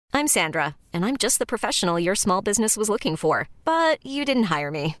I'm Sandra, and I'm just the professional your small business was looking for. But you didn't hire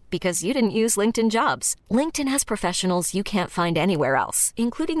me because you didn't use LinkedIn Jobs. LinkedIn has professionals you can't find anywhere else,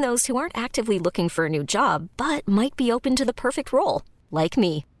 including those who aren't actively looking for a new job, but might be open to the perfect role, like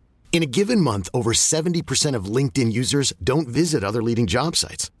me. In a given month, over 70% of LinkedIn users don't visit other leading job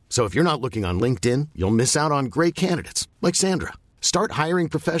sites. So if you're not looking on LinkedIn, you'll miss out on great candidates like Sandra. Start hiring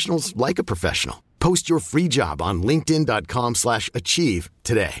professionals like a professional. Post your free job on linkedin.com/achieve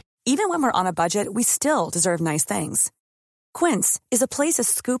today. Even when we're on a budget, we still deserve nice things. Quince is a place to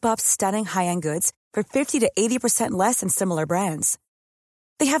scoop up stunning high-end goods for 50 to 80% less than similar brands.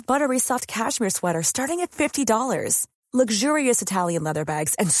 They have buttery soft cashmere sweaters starting at $50, luxurious Italian leather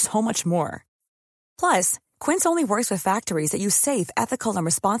bags, and so much more. Plus, Quince only works with factories that use safe, ethical, and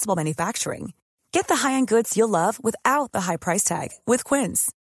responsible manufacturing. Get the high-end goods you'll love without the high price tag with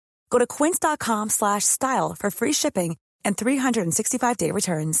Quince. Go to quince.com/style for free shipping and 365-day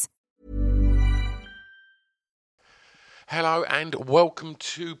returns. Hello and welcome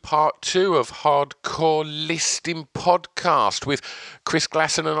to part 2 of Hardcore Listing Podcast with Chris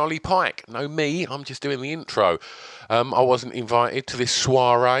Glasson and Ollie Pike. No, me, I'm just doing the intro. I wasn't invited to this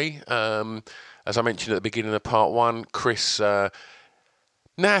soiree. As I mentioned at the beginning of part 1, Chris now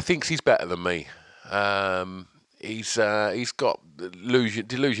thinks he's better than me. He's got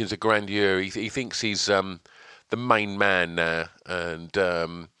delusions of grandeur. He thinks he's the main man now,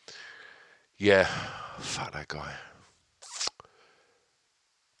 and yeah, fuck that guy.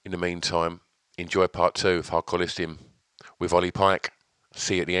 In the meantime, enjoy part 2 of Hardcore Listing with Ollie Pike.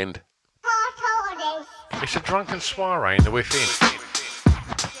 See you at the end. It's a drunken soiree in the within.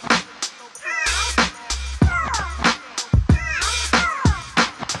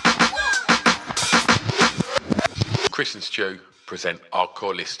 Chris and Stu present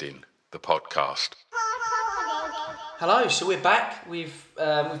Hardcore Listing, the podcast. Hello, so we're back. We've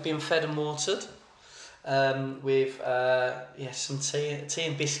been fed and watered with some tea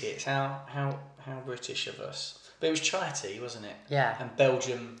and biscuits. How British of us. But it was chai tea, wasn't it? Yeah. And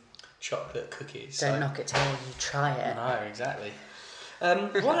Belgian chocolate cookies. Don't knock it till you try it. No, exactly.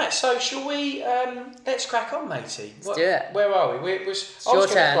 Right, so shall we? Let's crack on, matey. Let's do it. Where are we? I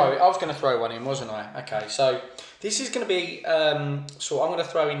was going to throw one in, wasn't I? Okay, so this is going to be. So I'm going to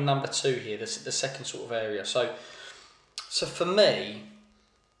throw in number 2 here, the second sort of area. So for me,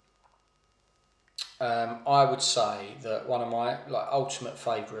 I would say that one of my ultimate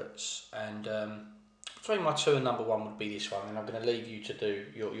favourites, and between my 2 and number 1 would be this one, and I'm going to leave you to do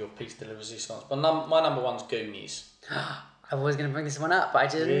your piece de la resistance. But my number 1's Goonies. I was going to bring this one up, but I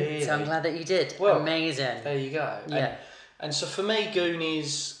didn't, really? So I'm glad that you did. Well, amazing. There you go. Yeah. And so for me,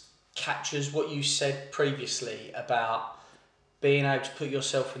 Goonies captures what you said previously about being able to put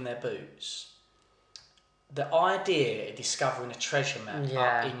yourself in their boots. The idea of discovering a treasure map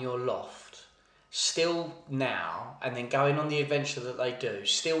up in your loft, still now, and then going on the adventure that they do,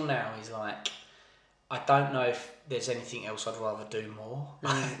 still now is like, I don't know if there's anything else I'd rather do more.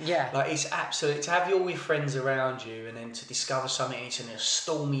 Like it's absolute, to have all your friends around you and then to discover something, and it's in a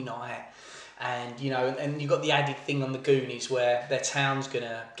stormy night, and you know, and you've got the added thing on the Goonies where their town's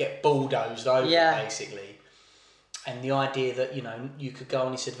gonna get bulldozed over basically. And the idea that, you know, you could go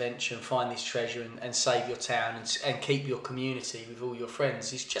on this adventure and find this treasure and save your town and keep your community with all your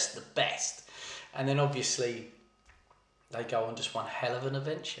friends is just the best. And then obviously they go on just one hell of an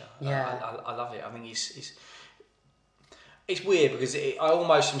adventure. Yeah. I love it. I think it's weird because I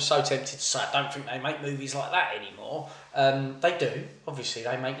almost am so tempted to say I don't think they make movies like that anymore. They do. Obviously,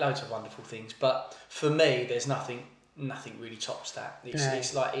 they make loads of wonderful things. But for me, there's nothing really tops that.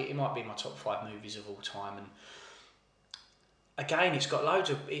 It's like, it might be my top 5 movies of all time. And again, it's got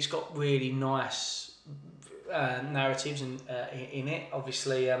really nice narratives in it.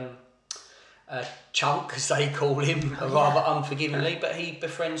 Obviously, Chunk, as they call him, rather unforgivingly, but he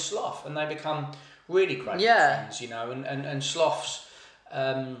befriends Sloth, and they become really great friends. You know, and Sloth's,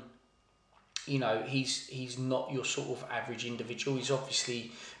 you know, he's not your sort of average individual. He's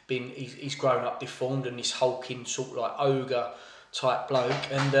obviously he's grown up deformed and this hulking sort of like ogre type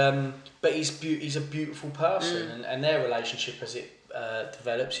bloke, and but he's a beautiful person, and their relationship as it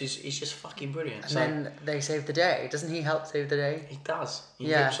develops is just fucking brilliant. And then they save the day. Doesn't he help save the day? He does.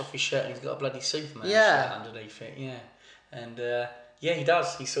 He rips off his shirt and he's got a bloody Superman shirt underneath it. Yeah, and he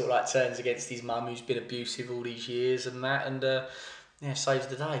does. He sort of like turns against his mum, who's been abusive all these years, and that, and saves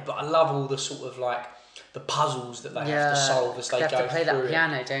the day. But I love all the sort of like the puzzles that they have to solve as they go through. They have to play that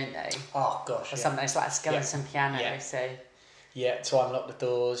piano, don't they? Oh gosh, or something. It's like a skeleton piano. So. Yeah, to unlock the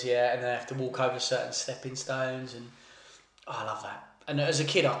doors, and then they have to walk over certain stepping stones, and I love that. And as a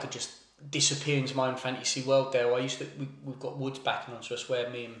kid, I could just disappear into my own fantasy world there. We've got woods backing onto us where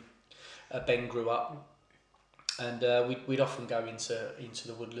me and Ben grew up, and we'd often go into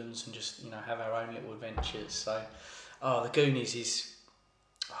the woodlands and just have our own little adventures. So, the Goonies is.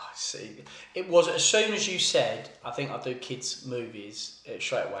 See, it was as soon as you said I think I'll do kids movies,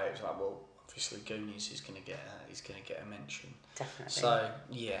 straight away it was like, well, obviously Goonies is going to get a mention. Definitely. So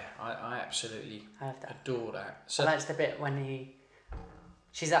yeah, I absolutely adore that. So I liked the bit when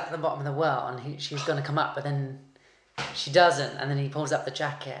she's at the bottom of the well and she's going to come up, but then she doesn't, and then he pulls up the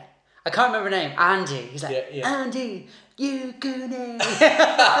jacket. I can't remember her name. Andy. He's like, Andy, you Goonie.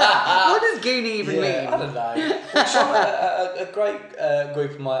 What does Goonie even mean? I don't know. Well, a great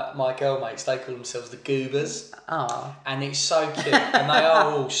group of my girl mates, they call themselves the Goobers. Oh. And it's so cute. And they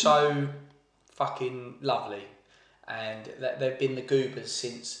are all so fucking lovely. And they've been the Goobers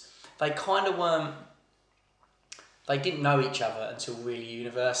since... They kind of weren't... They didn't know each other until really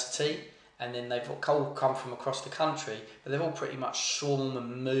university. And then they've all come from across the country, but they've all pretty much swarmed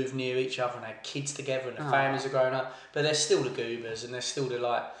and moved near each other and had kids together, and their families are growing up. But they're still the Goobers, and they're still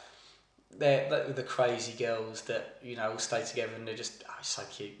they're the crazy girls that all stay together, and they're just it's so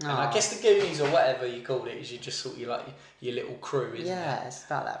cute. And I guess the Goonies or whatever you call it is you just sort of like your little crew, isn't it? Yeah, it's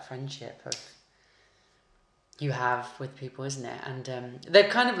about that friendship you have with people, isn't it? And they've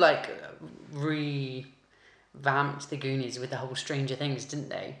kind of like revamped the Goonies with the whole Stranger Things, didn't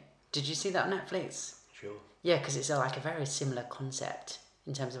they? Did you see that on Netflix? Sure. Yeah, because it's like a very similar concept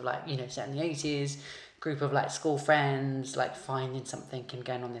in terms of like, set in the 80s, group of like school friends, like finding something and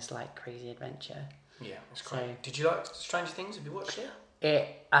going on this like crazy adventure. Yeah, it's great. So, did you like Stranger Things? Have you watched it?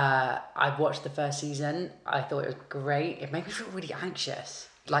 I watched the first season. I thought it was great. It made me feel really anxious,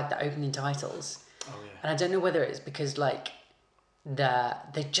 like the opening titles. Oh yeah. And I don't know whether it's because like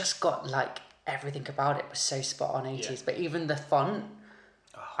they just got like everything about it was so spot on 80s, but even the font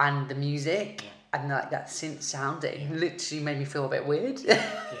and the music and like that synth sounding literally made me feel a bit weird. Yeah,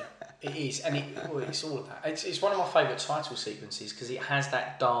 it is, and it's all of that. It's one of my favourite title sequences because it has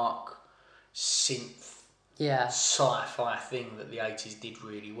that dark synth, sci-fi thing that the 80s did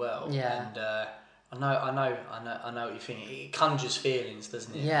really well. Yeah, and I know what you think. It conjures feelings,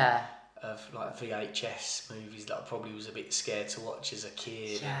 doesn't it? Yeah. Of like VHS movies that I probably was a bit scared to watch as a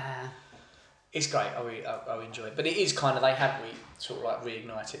kid. Yeah. It's great. I enjoy it, but it is kind of they have sort of like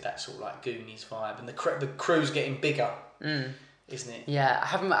reignited that sort of like Goonies vibe, and the crew's getting bigger, isn't it? Yeah, I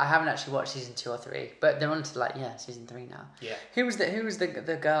haven't actually watched season 2 or 3, but they're on to season 3 now. Yeah. Who was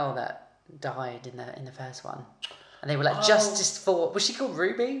the girl that died in the first one? And they were like justice for, was she called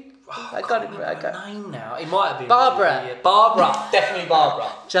Ruby? I got her name now. It might have been Barbara. Ruby, yeah. Barbara, definitely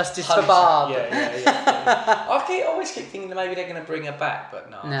Barbara. Justice for Barb. Yeah. I always keep thinking that maybe they're going to bring her back, but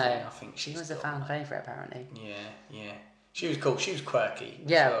no. I think she was a fan favourite apparently. Yeah. She was cool. She was quirky.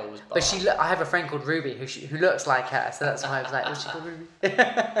 Yeah, as well, was but I have a friend called Ruby who looks like her, so that's why I was like, was she called Ruby?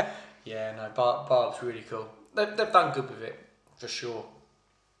 Yeah, no, Barb's really cool. They've done good with it for sure.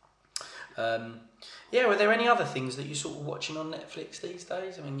 Were there any other things that you're sort of watching on Netflix these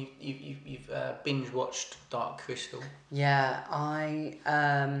days? I mean, you've binge watched Dark Crystal. Yeah, I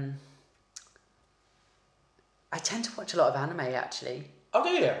tend to watch a lot of anime actually. Oh, do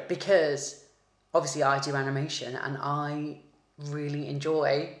you? Because obviously I do animation and I really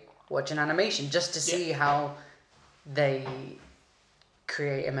enjoy watching animation just to see how they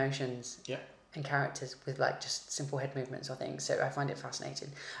create emotions. Yeah. And characters with like just simple head movements or things, so I find it fascinating.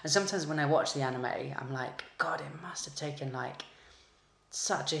 And sometimes when I watch the anime, I'm like, God, it must have taken like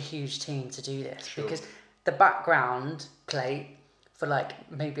such a huge team to do this, because the background plate for like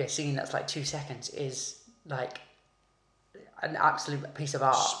maybe a scene that's like 2 seconds is like an absolute piece of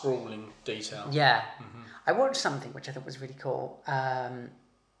art. Sprawling detail. Yeah. Mm-hmm. I watched something which I thought was really cool.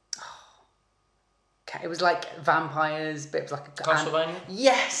 It was like vampires, but it was like a... Castlevania?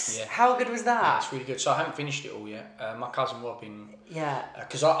 Yes! Yeah. How good was that? Yeah, it's really good. So I haven't finished it all yet. My cousin Robin... Yeah.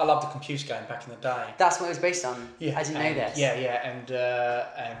 Because I loved the computer game back in the day. That's what it was based on? Yeah. I didn't know this. Yeah.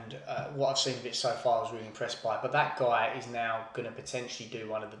 And what I've seen of it so far I was really impressed by. But that guy is now going to potentially do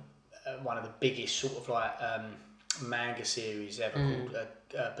one of the biggest sort of like manga series ever called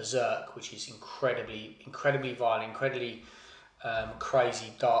Berserk, which is incredibly violent, incredibly...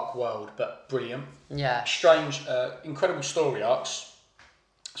 crazy dark world, but brilliant. Yeah. Strange, incredible story arcs.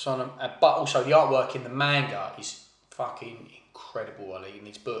 So, but also the artwork in the manga is fucking incredible. In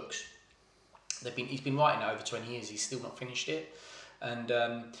these books, he's been writing it over 20 years. He's still not finished it, and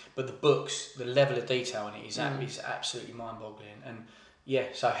but the books, the level of detail in it is absolutely mind-boggling. And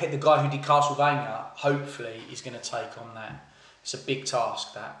so the guy who did Castlevania, hopefully, is going to take on that. It's a big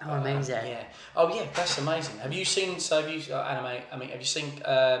task, that. Oh, amazing. Yeah. Oh, yeah, that's amazing. Have you seen, anime, have you seen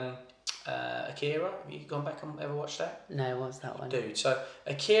Akira. Have you gone back and ever watched that? No, what's that one? Dude, so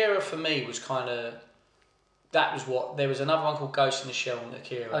Akira for me was kind of... That was what... There was another one called Ghost in the Shell and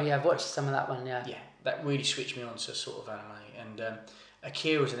Akira. Oh yeah, I've watched some of that one, yeah. Yeah, that really switched me on to sort of anime. And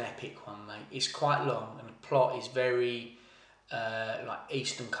Akira's an epic one, mate. It's quite long and the plot is very... like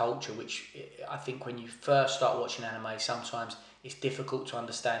Eastern culture, which I think when you first start watching anime, sometimes it's difficult to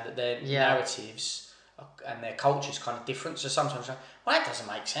understand that their narratives and their culture is kind of different. So sometimes you're like, well, that doesn't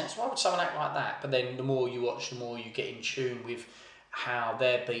make sense. Why would someone act like that? But then the more you watch, the more you get in tune with how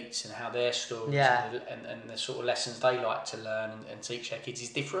their beats and how their stories and the sort of lessons they like to learn and teach their kids is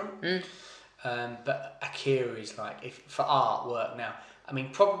different. But Akira is like, if for artwork now, I mean,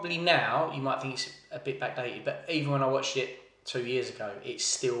 probably now you might think it's a bit backdated, but even when I watched it 2 years ago, it's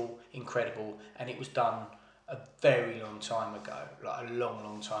still incredible, and it was done a very long time ago, like a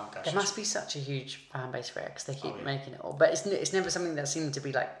long time ago. There must be such a huge fan base for it because they keep making it all, but it's never something that seemed to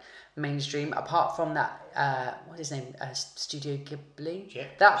be like mainstream. Apart from that, what's his name? Studio Ghibli. Yeah,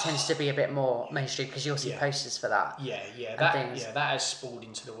 that tends to be a bit more mainstream because you'll see posters for that. That has spawned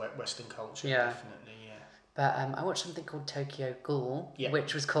into the Western culture. Definitely. But I watched something called Tokyo Ghoul,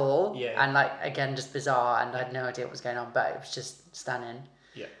 which was cool, and like again just bizarre, and I had no idea what was going on, but it was just stunning.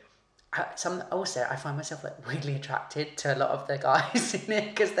 I find myself like weirdly attracted to a lot of the guys in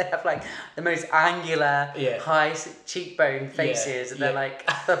it because they have like the most angular, high cheekbone faces, and they're like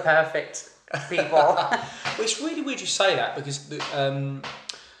the perfect people. Well, it's really weird you say that because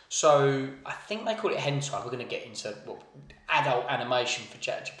so I think they call it hentai. We're going to get into adult animation for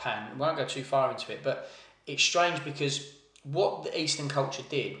Japan. We won't go too far into it, but it's strange because what the Eastern culture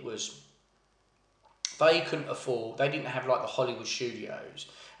did was they didn't have like the Hollywood studios,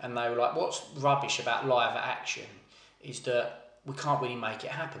 and they were like, what's rubbish about live action is that we can't really make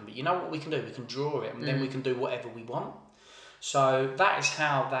it happen, but you know what we can do? We can draw it, and then we can do whatever we want. So that is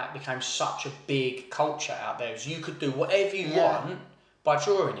how that became such a big culture out there, is you could do whatever you want by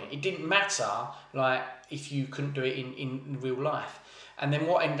drawing it. It didn't matter like if you couldn't do it in real life. And then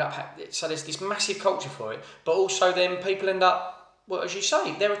what ended up happening, so there's this massive culture for it, but also then people end up, well, as you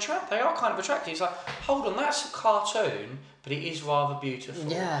say, they are kind of attractive. It's like, hold on, that's a cartoon, but it is rather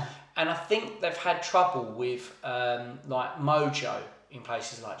beautiful. Yeah. And I think they've had trouble with like mojo in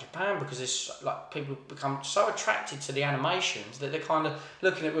places like Japan because it's like people become so attracted to the animations that they're kind of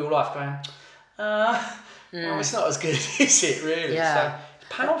looking at real life going, well, it's not as good, is it really? Yeah. So it's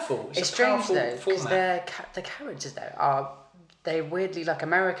powerful. It's strange though, because the characters though they're weirdly like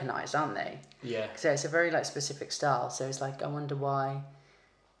Americanized, aren't they? Yeah. So it's a very like specific style. So it's like I wonder why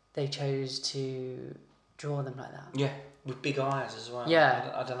they chose to draw them like that. Yeah, with big eyes as well.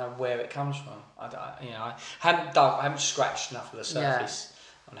 Yeah. I don't know where it comes from. I haven't scratched enough of the surface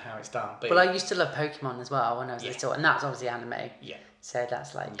on how it's done. But I used to love Pokemon as well when I was little, and that's obviously anime. Yeah. So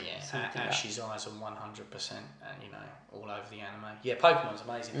that's like Ash's eyes are 100%, all over the anime. Yeah, Pokemon's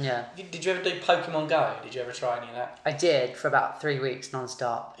amazing. Yeah. Did you ever do Pokemon Go? Did you ever try any of that? I did for about 3 weeks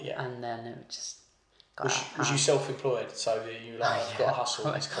non-stop. Yeah. And then it just was you self-employed? So you I've got to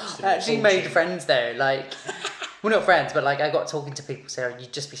hustle. It's costing I actually made friends though, like, well, not friends, but like I got talking to people. So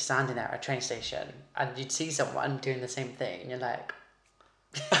you'd just be standing there at a train station and you'd see someone doing the same thing, and you're like,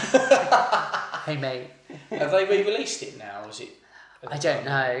 "Hey mate." Have they re-released it now? Or is it? I don't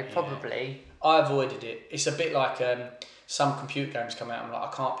know. Probably. I avoided it. It's a bit like some computer games come out. I'm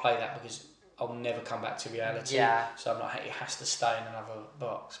like, I can't play that because I'll never come back to reality. Yeah. So I'm like, hey, it has to stay in another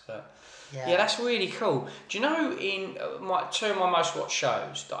box. But yeah, that's really cool. Do you know in two of my most watched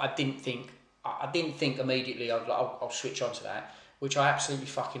shows that I didn't think immediately I'll switch on to that, which I absolutely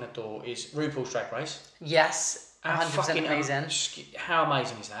fucking adore, is RuPaul's Drag Race. Yes, 100% amazing. How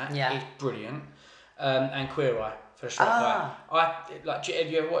amazing is that? Yeah, it's brilliant. And Queer Eye. For a short time. Have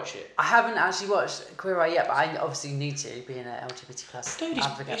you ever watched it? I haven't actually watched Queer Eye yet, but I obviously need to, being an LGBT plus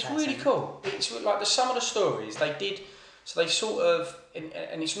advocate. It's really cool. It's like some of the stories they did. So they sort of,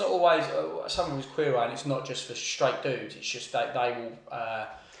 and it's not always someone who's Queer Eye, and it's not just for straight dudes. It's just that they will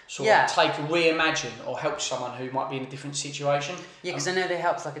reimagine or help someone who might be in a different situation. Yeah, because I know they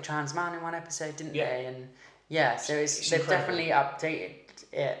helped like a trans man in one episode, didn't they? And so they've definitely updated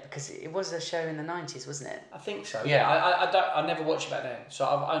it because it was a show in the 90s, wasn't it? I think so. Yeah, I never watched it back then, so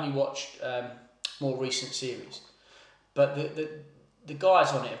I've only watched more recent series. But the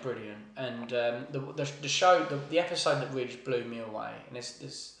guys on it are brilliant, and the show, the episode that really blew me away, and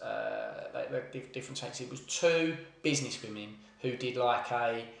there's different takes. It was two business women who did like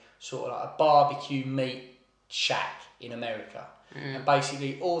a sort of like a barbecue meat shack in America, and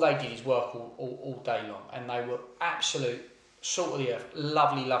basically all they did is work all day long, and they were absolute salt of the earth,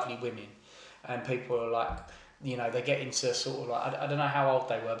 lovely women, and people are like, you know, they get into sort of like, I don't know how old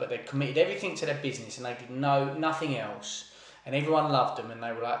they were, but they committed everything to their business and they did nothing else. And everyone loved them and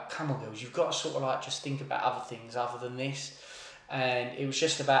they were like, come on girls, you've got to sort of like just think about other things other than this. And it was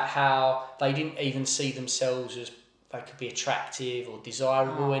just about how they didn't even see themselves as they could be attractive or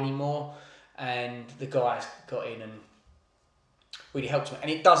desirable anymore. And the guys got in and really helped them. And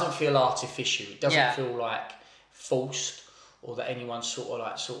it doesn't feel artificial. It doesn't feel like forced or that anyone's sort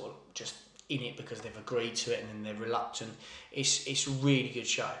of just in it because they've agreed to it and then they're reluctant. It's a really good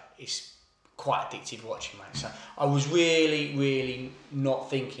show. It's quite addictive watching, mate. So I was really, really not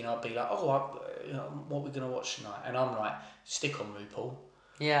thinking I'd be like, what we're going to watch tonight? And I'm like, stick on RuPaul.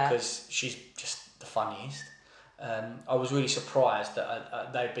 Yeah. Because she's just the funniest. I was really surprised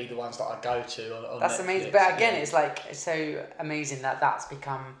that they'd be the ones that I go to on That's Netflix. Amazing. But again, it's like, it's so amazing that that's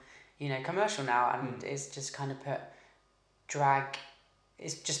become, you know, commercial now, and it's just kind of put drag,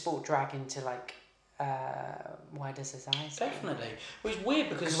 it's just brought drag into like wider society. Definitely. Well, it's weird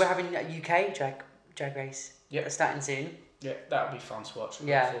because we're having a UK drag race. Yeah. Starting soon. Yeah, that would be fun to watch. Look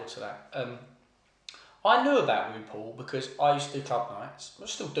forward to that. I knew about RuPaul because I used to do club nights. I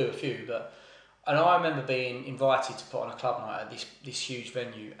still do a few, and I remember being invited to put on a club night at this huge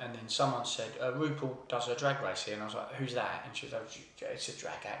venue, and then someone said, RuPaul does a drag race here, and I was like, who's that? And she was like, it's a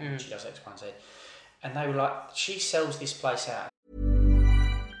drag act, and she does X, Y, and Z. And they were like, she sells this place out.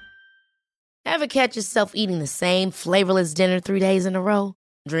 Ever catch yourself eating the same flavorless dinner 3 days in a row?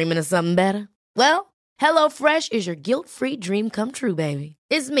 Dreaming of something better? Well, HelloFresh is your guilt-free dream come true, baby.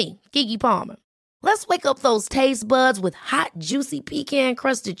 It's me, Keke Palmer. Let's wake up those taste buds with hot, juicy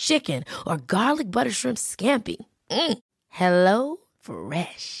pecan-crusted chicken or garlic butter shrimp scampi. Hello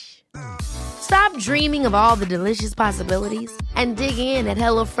Fresh. Stop dreaming of all the delicious possibilities and dig in at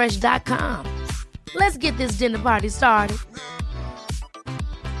HelloFresh.com. Let's get this dinner party started.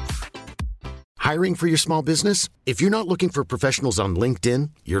 Hiring for your small business? If you're not looking for professionals on LinkedIn,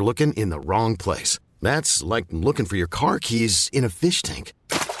 you're looking in the wrong place. That's like looking for your car keys in a fish tank.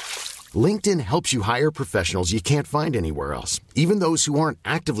 LinkedIn helps you hire professionals you can't find anywhere else, even those who aren't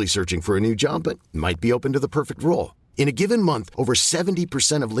actively searching for a new job but might be open to the perfect role. In a given month, over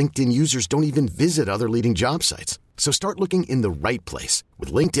 70% of LinkedIn users don't even visit other leading job sites. So start looking in the right place.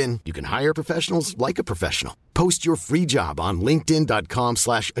 With LinkedIn, you can hire professionals like a professional. Post your free job on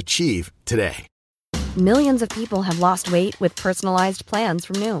linkedin.com/achieve today. Millions of people have lost weight with personalized plans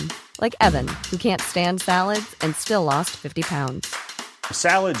from Noom. Like Evan, who can't stand salads and still lost 50 pounds.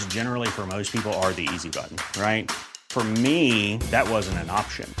 Salads generally for most people are the easy button, right? For me, that wasn't an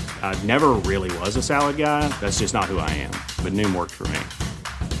option. I never really was a salad guy. That's just not who I am. But Noom worked for me.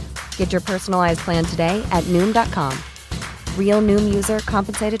 Get your personalized plan today at Noom.com. Real Noom user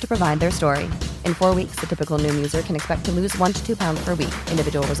compensated to provide their story. In 4 weeks, the typical Noom user can expect to lose 1 to 2 pounds per week.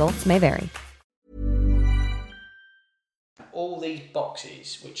 Individual results may vary. All these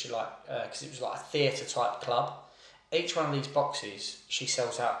boxes, which are like, because it was like a theatre type club, each one of these boxes she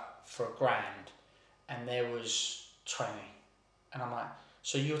sells out for $1,000, and there was 20. And I'm like,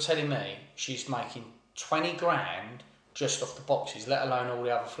 so you're telling me she's making 20 grand just off the boxes, let alone all the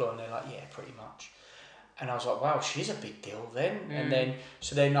other floor? And they're like, yeah, pretty much. And I was like, wow, she's a big deal then. And then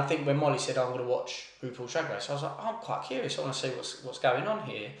I think when Molly said, I'm going to watch RuPaul's Drag Race, I was like, I'm quite curious. I want to see what's going on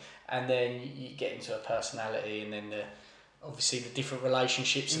here. And then you get into her personality, and then obviously the different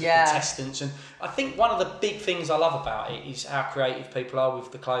relationships of the contestants. And I think one of the big things I love about it is how creative people are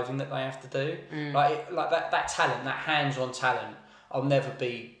with the clothing that they have to do. Like that talent, that hands-on talent, I'll never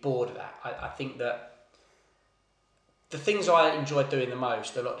be bored of that. I think that the things I enjoy doing the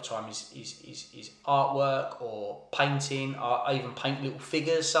most a lot of the time is artwork or painting. I even paint little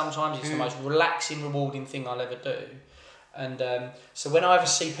figures sometimes. It's the most relaxing, rewarding thing I'll ever do. And so when I ever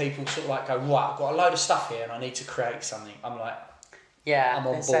see people sort of like go, right, I've got a load of stuff here and I need to create something, I'm like, I'm on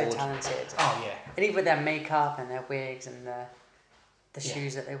board. They're so talented. Oh yeah. And even with their makeup and their wigs and the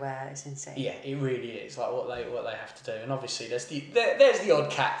shoes that they wear, it's insane. Yeah, it really is like what they have to do. And obviously there's the odd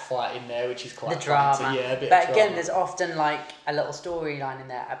cat fight in there, which is quite the drama. Fun to, a bit but of again, drama. there's often like a little storyline in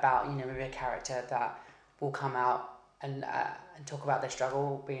there about, you know, maybe a character that will come out and talk about their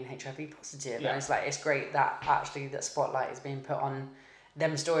struggle being HIV positive. And it's like, it's great that actually that spotlight is being put on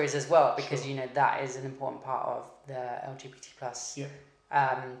them stories as well, because you know that is an important part of the LGBT plus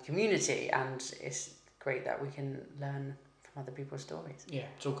community, and it's great that we can learn from other people's stories. Yeah,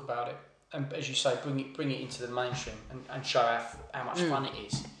 talk about it, and as you say, bring it into the mainstream and show how much fun it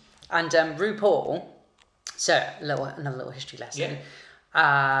is. And RuPaul, so another little history lesson.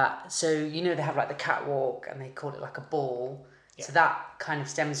 So you know they have like the catwalk and they call it like a ball. So that kind of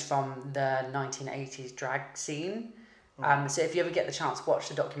stems from the 1980s drag scene. So if you ever get the chance, watch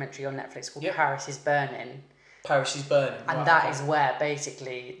the documentary on Netflix called Paris is Burning. Paris is Burning. And that is where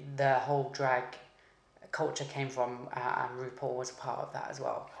basically the whole drag culture came from, and RuPaul was a part of that as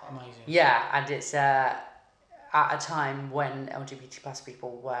well. Amazing. Yeah, and it's at a time when LGBT plus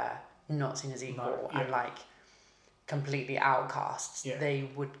people were not seen as equal and like completely outcasts. Yeah. They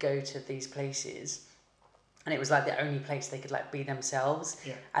would go to these places, and it was like the only place they could like be themselves.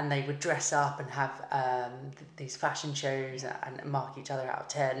 Yeah. And they would dress up and have these fashion shows and mark each other out of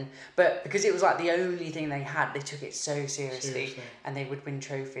 10. But because it was like the only thing they had, they took it so seriously. And they would win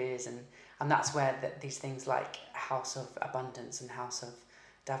trophies, and that's where these things like House of Abundance and House of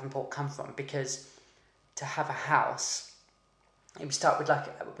Davenport come from, because to have a house, it would start with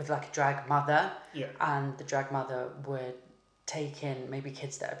like a drag mother, and the drag mother would take in maybe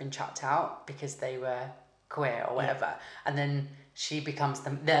kids that have been chucked out because they were queer or whatever, and then she becomes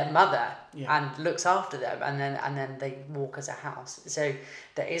their mother and looks after them, and then they walk as a house. So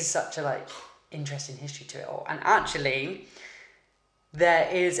there is such a like interesting history to it all, and actually there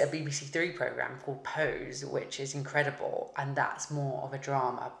is a BBC Three programme called Pose, which is incredible, and that's more of a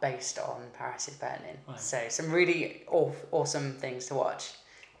drama based on Paris is Burning. Wow. So some really awesome things to watch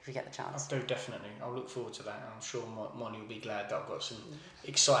if you get the chance. I do, definitely. I'll look forward to that, and I'm sure Moni will be glad that I've got some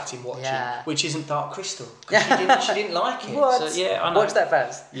exciting watching, which isn't Dark Crystal, because she didn't like it. What? So, yeah, I know. Watch that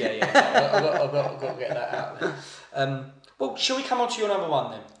first. Yeah. I've got to get that out there. Well, shall we come on to your number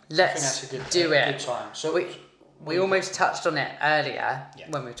one then? Let's do it. Good time. So we almost touched on it earlier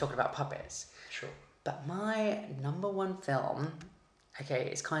when we were talking about puppets. Sure. But my number one film, okay,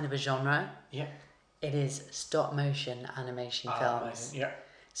 it's kind of a genre. Yeah. It is stop motion animation films. Amazing. Yeah.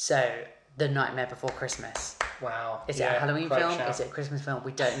 So, The Nightmare Before Christmas. Wow. Is it a Halloween film? Shout. Is it a Christmas film?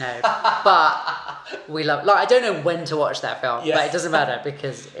 We don't know. But we love... Like, I don't know when to watch that film, but it doesn't matter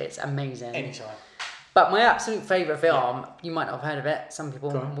because it's amazing. Anytime. But my absolute favourite film, you might not have heard of it, some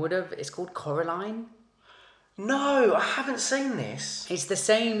people would have, it's called Coraline. No, I haven't seen this. It's the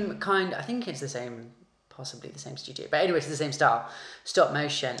same kind... I think it's the same... Possibly the same studio. But anyway, it's the same style. Stop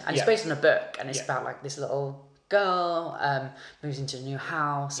motion. And it's based on a book, and it's about, like, this little... girl moves into a new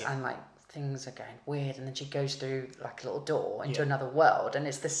house and like things are going weird, and then she goes through like a little door into another world, and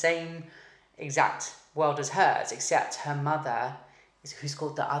it's the same exact world as hers, except her mother is who's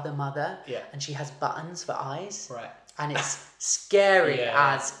called the Other Mother, and she has buttons for eyes, right? And it's scary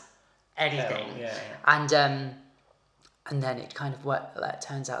as anything. And then it kind of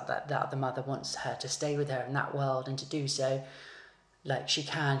turns out that the Other Mother wants her to stay with her in that world, and to do so, like she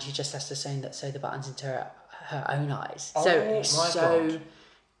just has to sew the buttons into her own eyes. So it's so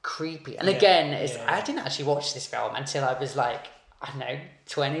creepy. And again, I didn't actually watch this film until I was like, I don't know,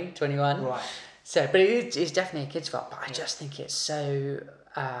 20, 21. Right. So, but it's definitely a kid's film, but I just think it's so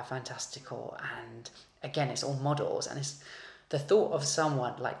fantastical. And again, it's all models, and it's the thought of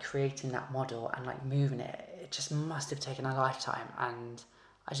someone like creating that model and like moving it just must have taken a lifetime, and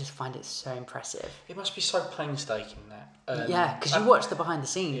I just find it so impressive. It must be so painstaking that. Because you watch the behind the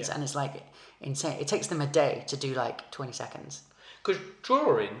scenes and it's like insane. It takes them a day to do like 20 seconds. Because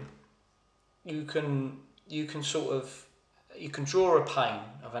drawing, you can draw a plane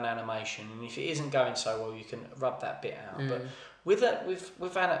of an animation, and if it isn't going so well, you can rub that bit out. But with a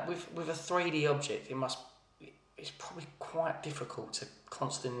 3D object, it's probably quite difficult to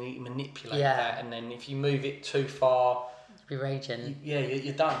constantly manipulate that. And then if you move it too far, be raging.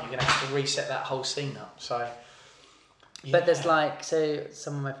 You're done. You're gonna have to reset that whole scene up. So, but there's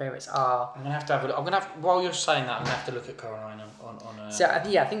some of my favourites are. I'm gonna have to have a look. While you're saying that, I'm gonna have to look at Coraline on. So I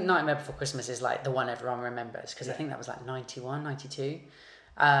think Nightmare Before Christmas is like the one everyone remembers, because I think that was like 91, 92.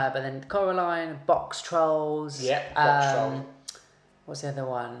 But then Coraline, Box Trolls. Yeah, Box Trolls. What's the other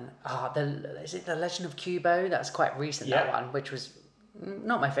one? Is it The Legend of Kubo? That's quite recent. That one, which was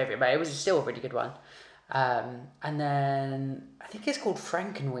not my favourite, but it was still a really good one. And then I think it's called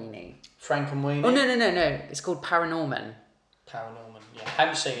Frankenweenie. Frankenweenie? Oh, no. It's called Paranorman. Paranorman, yeah. I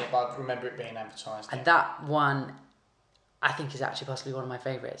haven't seen it, but I remember it being advertised. And that one, I think, is actually possibly one of my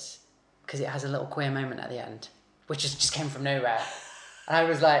favourites, because it has a little queer moment at the end, which just came from nowhere. And I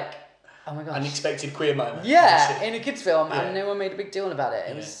was like, oh my gosh. Unexpected queer moment. Yeah, in a kids' film, and no one made a big deal about it.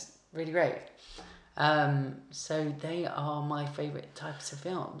 It was really great. So they are my favourite types of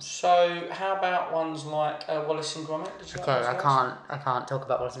films. So how about ones like Wallace and Gromit? I can't talk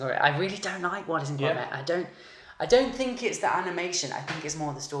about Wallace and Gromit. I really don't like Wallace and Gromit. I don't think it's the animation. I think it's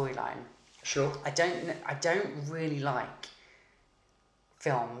more the storyline. Sure. I don't really like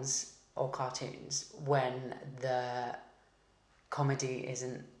films or cartoons when the comedy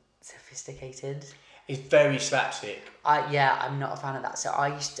isn't sophisticated. It's very slapstick. I'm not a fan of that. So I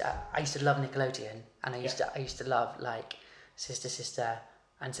used to love Nickelodeon, and I used to love like Sister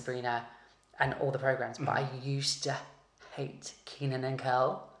and Sabrina, and all the programs, but I used to hate Kenan and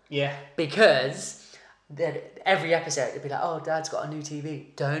Kel. Yeah. Because every episode it'd be like, oh, Dad's got a new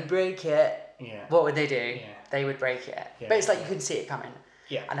TV. Don't break it. Yeah. What would they do? Yeah. They would break it. Yeah. But it's like you couldn't see it coming.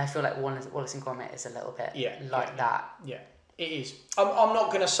 Yeah. And I feel like Wallace and Gromit is a little bit like yeah. that. Yeah, it is. I'm not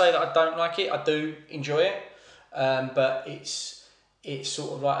going to say that I don't like it. I do enjoy it, but it's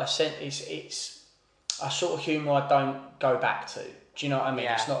sort of like it's a sort of humour I don't go back to. Do you know what I mean?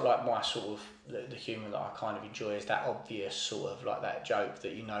 Yeah. It's not like my sort of the humour that I kind of enjoy is that obvious sort of like that joke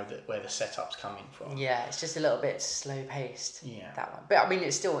that you know that where the setup's coming from. Yeah, it's just a little bit slow paced. Yeah. That one. But I mean,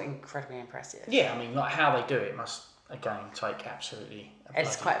 it's still incredibly impressive. Yeah, I mean, like how they do it must again take absolutely.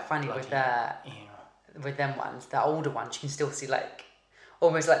 It's quite funny with with them ones, the older ones. You can still see like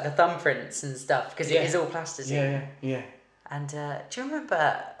almost like the thumbprints and stuff because it is all plasticine. Yeah. And do you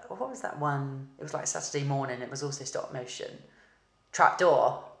remember what was that one? It was like Saturday Morning. It was also stop motion.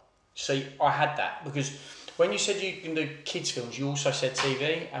 Trapdoor. See, I had that because when you said you can do kids films, you also said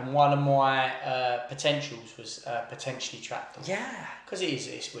TV, and one of my potentials was potentially Trapdoor. Yeah. Because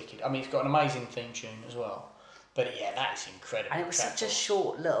it's wicked. I mean, it's got an amazing theme tune as well. But yeah, that is incredible. And it was Trapdoor. such a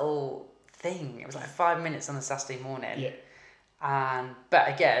short little thing. It was like 5 minutes on a Saturday morning. Yeah. But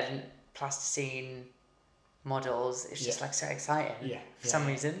again, plasticine models. It's just like so exciting. Yeah. For some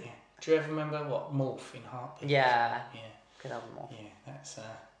reason. Yeah. Do you ever remember what Morph in Heartbeat? Yeah. Yeah. Good album Morph. Yeah, that's.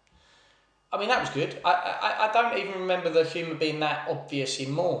 I mean, that was good. I don't even remember the humour being that obvious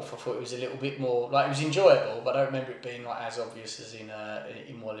in Morph. I thought it was a little bit more like it was enjoyable, but I don't remember it being like as obvious as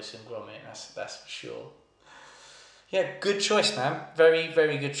in Wallace and Gromit. That's for sure. Yeah, good choice, man. Very,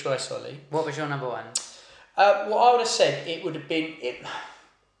 very good choice, Ollie. What was your number one? What I would have said, it would have been it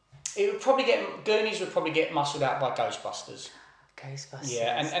would probably Goonies would probably get muscled out by Ghostbusters. Ghostbusters.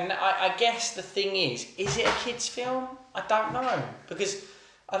 Yeah, and I guess the thing is it a kids' film? I don't know because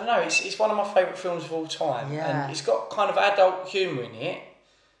I don't know. It's one of my favourite films of all time, yeah. and it's got kind of adult humour in it,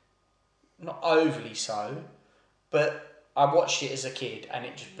 not overly so, but I watched it as a kid and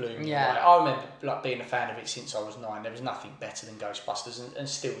it just blew me away. I remember like being a fan of it since I was 9. There was nothing better than Ghostbusters, and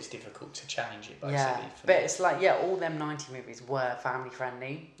still it's difficult to challenge it. Basically, yeah, but it's like all them 90 movies were family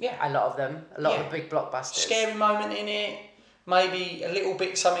friendly. Yeah, a lot of them, a lot of big blockbusters. Scary moment in it. Maybe a little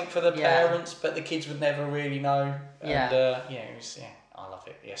bit something for the parents, but the kids would never really know. And, it was, I love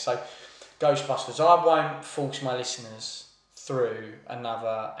it. Yeah, so Ghostbusters. I won't force my listeners through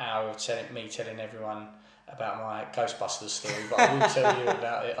another hour of telling everyone about my Ghostbusters story, but I will tell you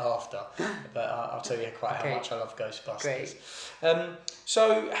about it after. But I'll tell you quite how much I love Ghostbusters. Great.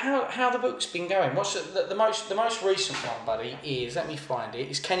 So how the book's been going? What's the most recent one, buddy? Is let me find it.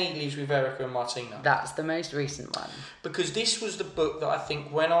 Is Kenny Lives with Erica and Martina. That's the most recent one. Because this was the book that I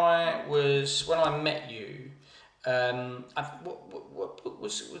think when I met you, what book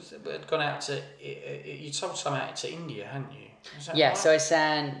was had gone out to? You sold some out to India, hadn't you? Right? So I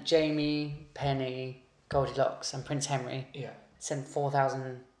sent Jamie, Penny, Goldilocks and Prince Henry. Yeah. Sent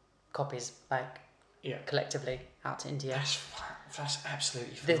 4,000 copies, collectively out to India. That's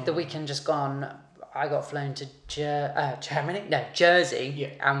absolutely phenomenal. The weekend just gone, I got flown to Germany? No, Jersey. Yeah.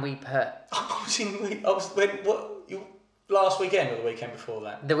 And we put... last weekend or the weekend before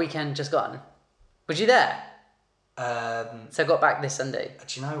that? The weekend just gone. Was you there? So I got back this Sunday.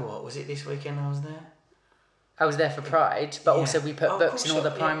 Do you know what? Was it this weekend I was there? I was there for Pride, but also we put books in all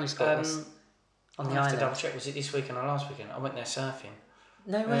the primary schools on the island. I have to double check. Was it this weekend or last weekend? I went there surfing.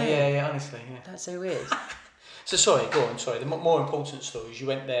 No way. Yeah, honestly, yeah. That's so weird. So sorry, go on. Sorry, the more important story is you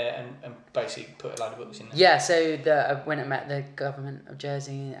went there and basically put a load of books in there. Yeah, so I went and met the government of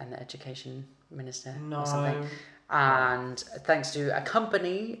Jersey and the education minister or something. And thanks to a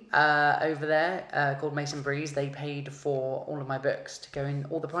company over there called Mason Breeze, they paid for all of my books to go in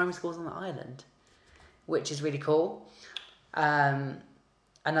all the primary schools on the island, which is really cool.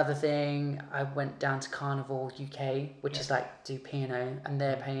 Another thing, I went down to Carnival UK, which is like do P&O, and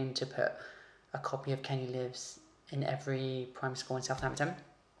they're paying to put a copy of Kenny Lives in every primary school in Southampton.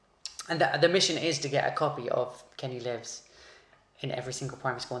 And the mission is to get a copy of Kenny Lives in every single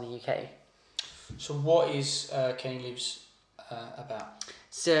primary school in the UK. So what is Kenny Lives about?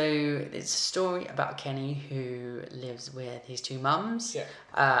 So it's a story about Kenny who lives with his two mums. Yeah.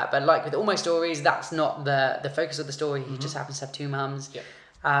 But like with all my stories, that's not the focus of the story. He just happens to have two mums. Yeah.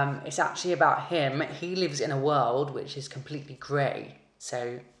 It's actually about him. He lives in a world which is completely grey.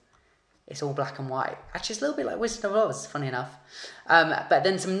 So it's all black and white. Actually, it's a little bit like Wizard of Oz, funny enough. But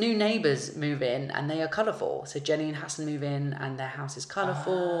then some new neighbours move in and they are colourful. So Jenny and Hassan move in and their house is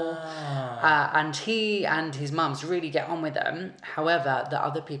colourful. And he and his mums really get on with them. However, the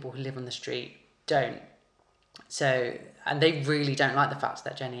other people who live on the street don't. So, and they really don't like the fact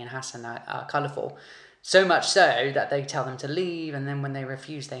that Jenny and Hassan are colourful. So much so that they tell them to leave, and then when they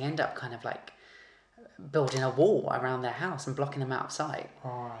refuse, they end up kind of like building a wall around their house and blocking them out of sight.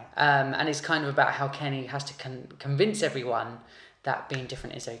 Right. And it's kind of about how Kenny has to convince everyone that being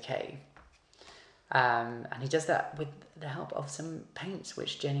different is okay. And he does that with the help of some paints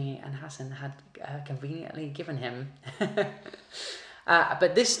which Jenny and Hassan had conveniently given him.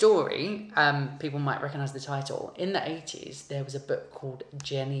 But this story, people might recognise the title. In the 80s, there was a book called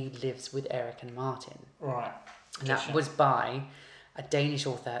Jenny Lives with Eric and Martin. Right. And that was by a Danish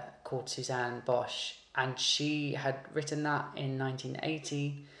author called Suzanne Bosch. And she had written that in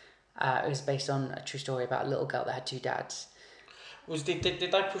 1980. It was based on a true story about a little girl that had two dads. Did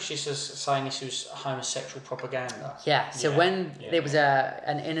they push this as saying this was homosexual propaganda? Yeah, so when there was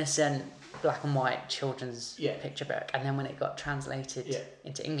an innocent black and white children's picture book, and then when it got translated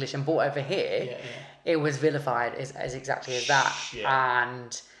into English and brought over here, it was vilified as exactly as that.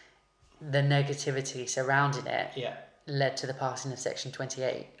 And the negativity surrounding it led to the passing of Section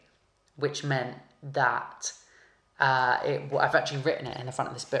 28, which meant that I've actually written it in the front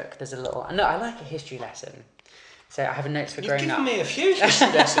of this book. There's a little... No, I like a history lesson. So I have notes for growing up. You've given me a few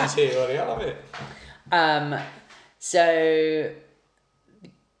history lessons here, Ollie. I love it. So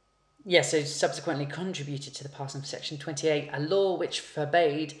subsequently contributed to the passing of Section 28, a law which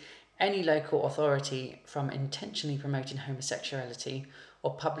forbade any local authority from intentionally promoting homosexuality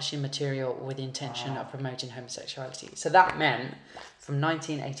or publishing material with the intention of promoting homosexuality. So that meant from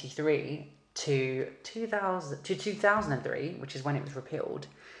 1983 to 2003, which is when it was repealed,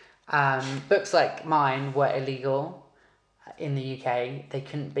 books like mine were illegal in the UK. They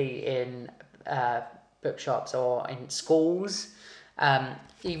couldn't be in bookshops or in schools.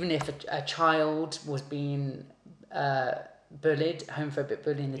 Even if a child was being bullied, homophobic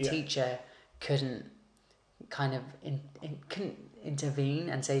bullying, the teacher couldn't kind of couldn't intervene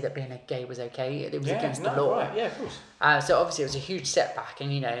and say that being a gay was okay. It was against the law. Right. Yeah, of course. So obviously it was a huge setback,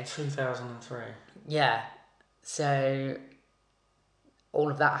 and 2003. Yeah. So all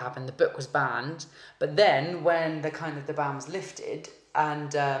of that happened. The book was banned, but then when the ban was lifted,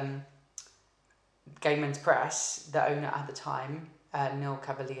 and Gay Men's Press, the owner at the time, Neil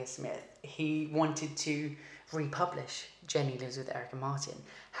Cavalier-Smith, he wanted to republish Jenny Lives with Eric and Martin.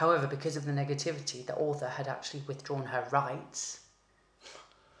 However, because of the negativity, the author had actually withdrawn her rights,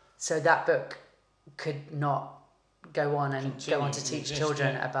 so that book could not go on to teach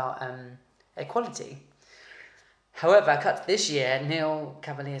children about equality. However, cut to this year, Neil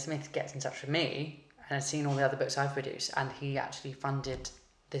Cavalier-Smith gets in touch with me and has seen all the other books I've produced, and he actually funded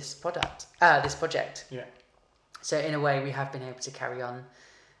this project. Yeah. So in a way, we have been able to carry on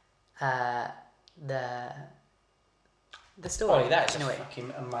the story. Oh, that is a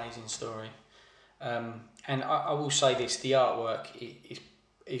fucking amazing story. And I will say this: the artwork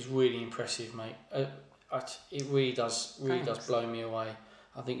is really impressive, mate. It really does blow me away.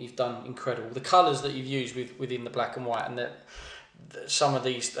 I think you've done incredible. The colours that you've used within the black and white, and some of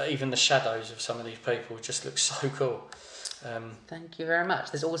these, even the shadows of some of these people, just look so cool. Thank you very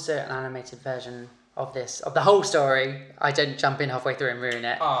much. There's also an animated version of the whole story. I don't jump in halfway through and ruin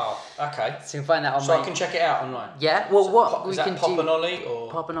it. Oh, okay. So you can find that on So I can check it out online? Yeah. Well, is that Pop and Ollie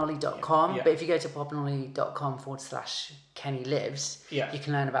or? popandolly.com. But if you go to popandolly.com/Kenny Lives, you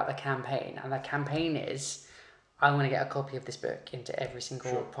can learn about the campaign. And the campaign is, I want to get a copy of this book into every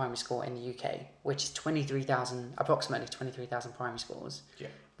single primary school in the UK, which is approximately 23,000 primary schools. Yeah.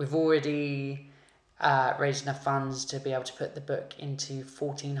 We've already raised enough funds to be able to put the book into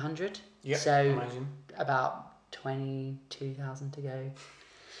 1,400. Yeah, so amazing. About 22,000 to go.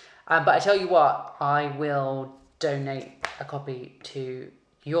 But I tell you what, I will donate a copy to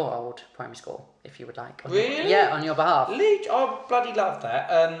your old primary school if you would like. Really? On your behalf. I bloody love that.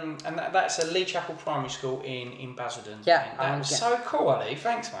 And that's a Lee Chapel Primary School in Basildon. Yeah. That was so cool, Ali.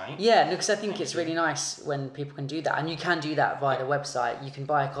 Thanks, mate. Yeah, because I think it's really nice when people can do that. And you can do that via the website. You can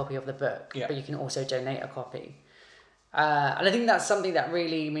buy a copy of the book, but you can also donate a copy. And I think that's something that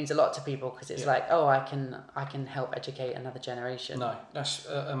really means a lot to people, because it's like, oh, I can help educate another generation. No, that's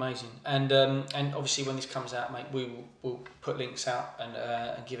amazing. And obviously when this comes out, mate, we'll put links out and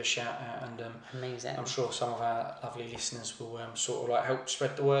give a shout out, and amazing. I'm sure some of our lovely listeners will sort of like help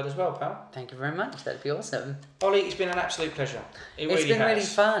spread the word as well, pal. Thank you very much. That'd be awesome. Ollie, it's been an absolute pleasure. It's been really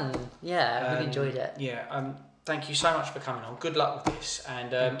fun. Yeah, I really enjoyed it. Yeah. Thank you so much for coming on. Good luck with this,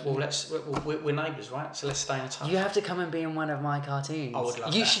 and we're neighbours, right? So let's stay in touch. You have to come and be in one of my cartoons. I would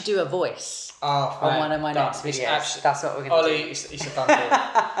love You that. should do a voice on one of my next videos. That's what we're going to do. Ollie, it's a done deal.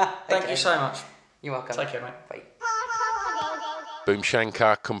 Thank you so much. You're welcome. Take care, mate. Bye. Boom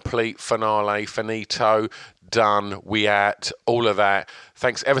Shankar, complete, finale, finito, done, we at, all of that.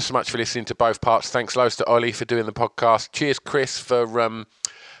 Thanks ever so much for listening to both parts. Thanks loads to Ollie for doing the podcast. Cheers, Chris, for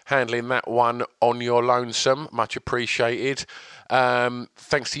handling that one on your lonesome. Much appreciated.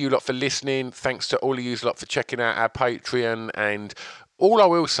 Thanks to you lot for listening. Thanks to all of you lot for checking out our Patreon. And all I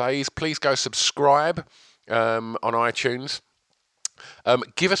will say is please go subscribe on iTunes.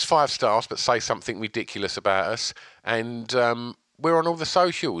 Give us 5 stars, but say something ridiculous about us. And we're on all the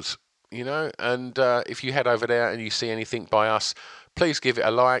socials, you know. And if you head over there and you see anything by us, please give it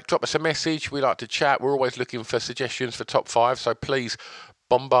a like. Drop us a message. We like to chat. We're always looking for suggestions for top 5. So please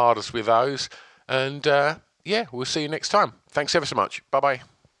bombard us with those. And yeah, we'll see you next time. Thanks ever so much. Bye-bye.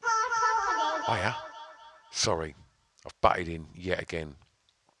 Oh, yeah? Sorry, I've butted in yet again.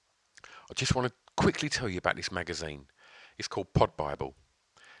 I just want to quickly tell you about this magazine. It's called Pod Bible.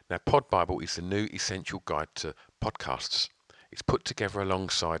 Now, Pod Bible is the new essential guide to podcasts. It's put together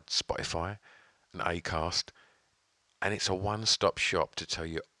alongside Spotify and Acast, and it's a one-stop shop to tell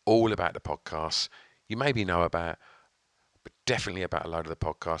you all about the podcasts you maybe know about, but definitely about a load of the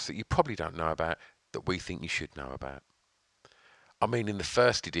podcasts that you probably don't know about that we think you should know about. I mean, in the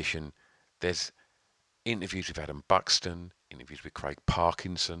first edition, there's interviews with Adam Buxton, interviews with Craig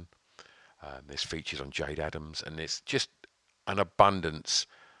Parkinson, there's features on Jade Adams, and there's just an abundance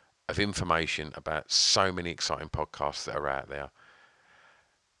of information about so many exciting podcasts that are out there.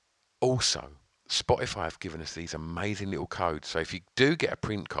 Also, Spotify have given us these amazing little codes. So if you do get a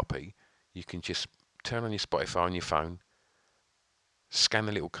print copy, you can just turn on your Spotify on your phone, scan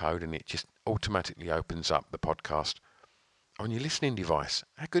the little code, and it just automatically opens up the podcast on your listening device.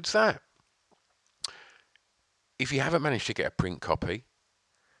 How good's that? If you haven't managed to get a print copy,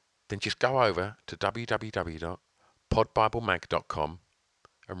 then just go over to www.podbiblemag.com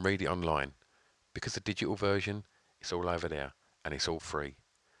and read it online, because the digital version is all over there and it's all free.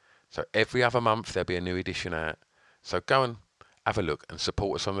 So every other month there'll be a new edition out. So go and have a look and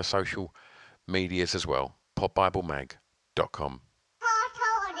support us on the social medias as well. podbiblemag.com.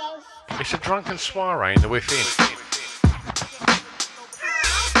 It's a drunken soiree in the within.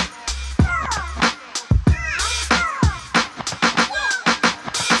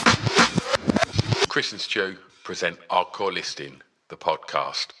 Chris and Stu present Hardcore Listing, the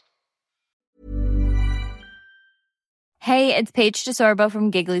podcast. Hey, it's Paige DeSorbo from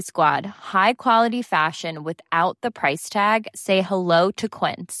Giggly Squad. High quality fashion without the price tag. Say hello to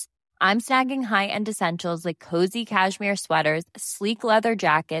Quince. I'm snagging high-end essentials like cozy cashmere sweaters, sleek leather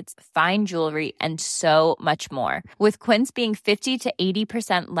jackets, fine jewelry, and so much more. With Quince being 50 to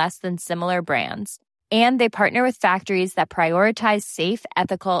 80% less than similar brands. And they partner with factories that prioritize safe,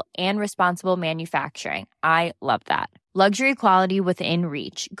 ethical, and responsible manufacturing. I love that. Luxury quality within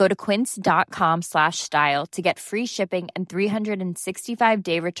reach. Go to quince.com/style to get free shipping and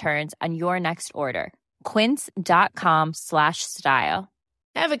 365-day returns on your next order. Quince.com/style.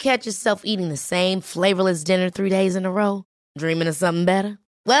 Ever catch yourself eating the same flavorless dinner 3 days in a row? Dreaming of something better?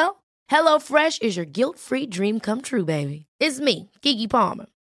 Well, HelloFresh is your guilt-free dream come true, baby. It's me, Keke Palmer.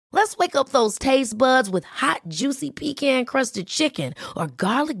 Let's wake up those taste buds with hot, juicy pecan-crusted chicken or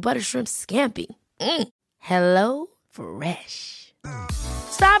garlic butter shrimp scampi. Hello Fresh.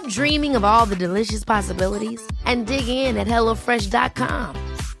 Stop dreaming of all the delicious possibilities and dig in at HelloFresh.com.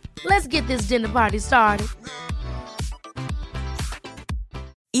 Let's get this dinner party started.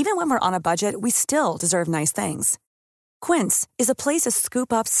 Even when we're on a budget, we still deserve nice things. Quince is a place to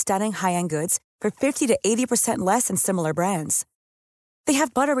scoop up stunning high-end goods for 50 to 80% less than similar brands. They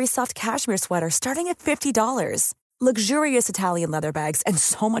have buttery soft cashmere sweaters starting at $50, luxurious Italian leather bags, and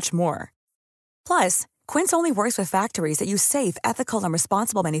so much more. Plus, Quince only works with factories that use safe, ethical, and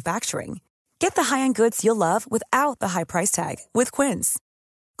responsible manufacturing. Get the high-end goods you'll love without the high price tag with Quince.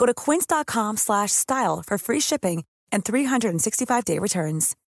 Go to quince.com/style for free shipping and 365-day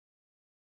returns.